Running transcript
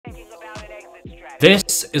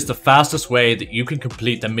This is the fastest way that you can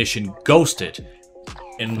complete the mission Ghosted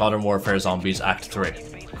in Modern Warfare Zombies Act 3.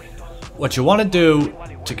 What you want to do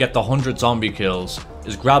to get the 100 zombie kills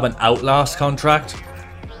is grab an Outlast contract,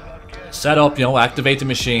 set up, activate the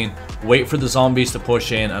machine, wait for the zombies to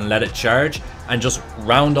push in and let it charge, and just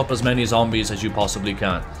round up as many zombies as you possibly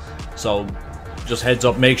can. So just heads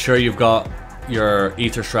up, make sure you've got your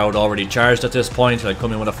Aether Shroud already charged at this point. Like,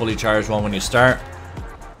 come in with a fully charged one when you start.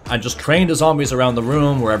 And just train the zombies around the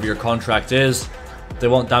room, wherever your contract is. They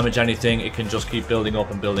won't damage anything, it can just keep building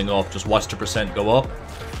up and building up. Just watch the percent go up.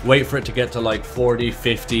 Wait for it to get to like 40,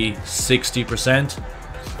 50, 60%.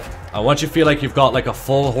 And once you feel like you've got like a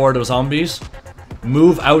full horde of zombies,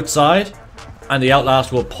 move outside and the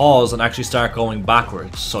Outlast will pause and actually start going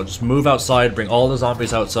backwards. So just move outside, bring all the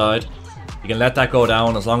zombies outside. You can let that go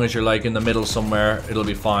down as long as you're like in the middle somewhere, it'll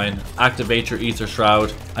be fine. Activate your Aether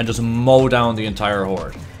Shroud and just mow down the entire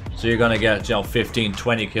horde. So you're gonna get 15,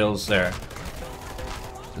 20 kills there.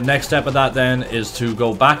 The next step of that then is to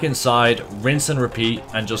go back inside, rinse and repeat,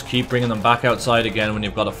 and just keep bringing them back outside again when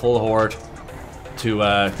you've got a full horde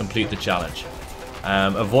to complete the challenge.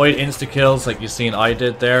 Avoid insta-kills like you've seen I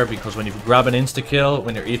did there, because when you grab an insta-kill,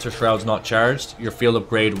 when your Aether Shroud's not charged, your field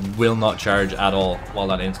upgrade will not charge at all while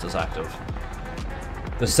that insta's active.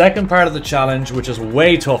 The second part of the challenge, which is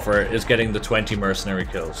way tougher, is getting the 20 mercenary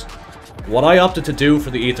kills. What I opted to do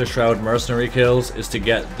for the Aether Shroud mercenary kills is to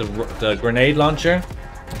get the grenade launcher,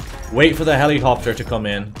 wait for the helicopter to come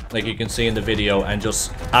in, like you can see in the video, and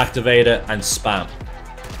just activate it and spam.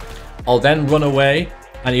 I'll then run away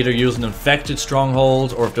and either use an infected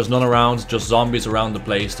stronghold, or if there's none around, just zombies around the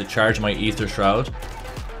place to charge my Aether Shroud.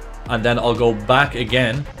 And then I'll go back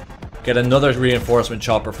again, get another reinforcement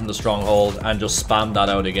chopper from the stronghold, and just spam that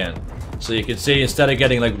out again. So you can see, instead of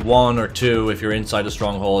getting like 1 or 2 if you're inside a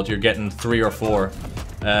stronghold, you're getting 3 or 4.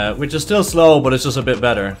 Which is still slow, but it's just a bit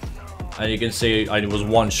better. And you can see I was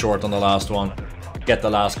 1 short on the last one. Get the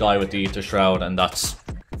last guy with the Aether Shroud, and that's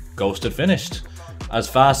Ghosted finished. As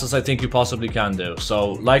fast as I think you possibly can do.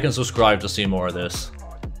 So like and subscribe to see more of this.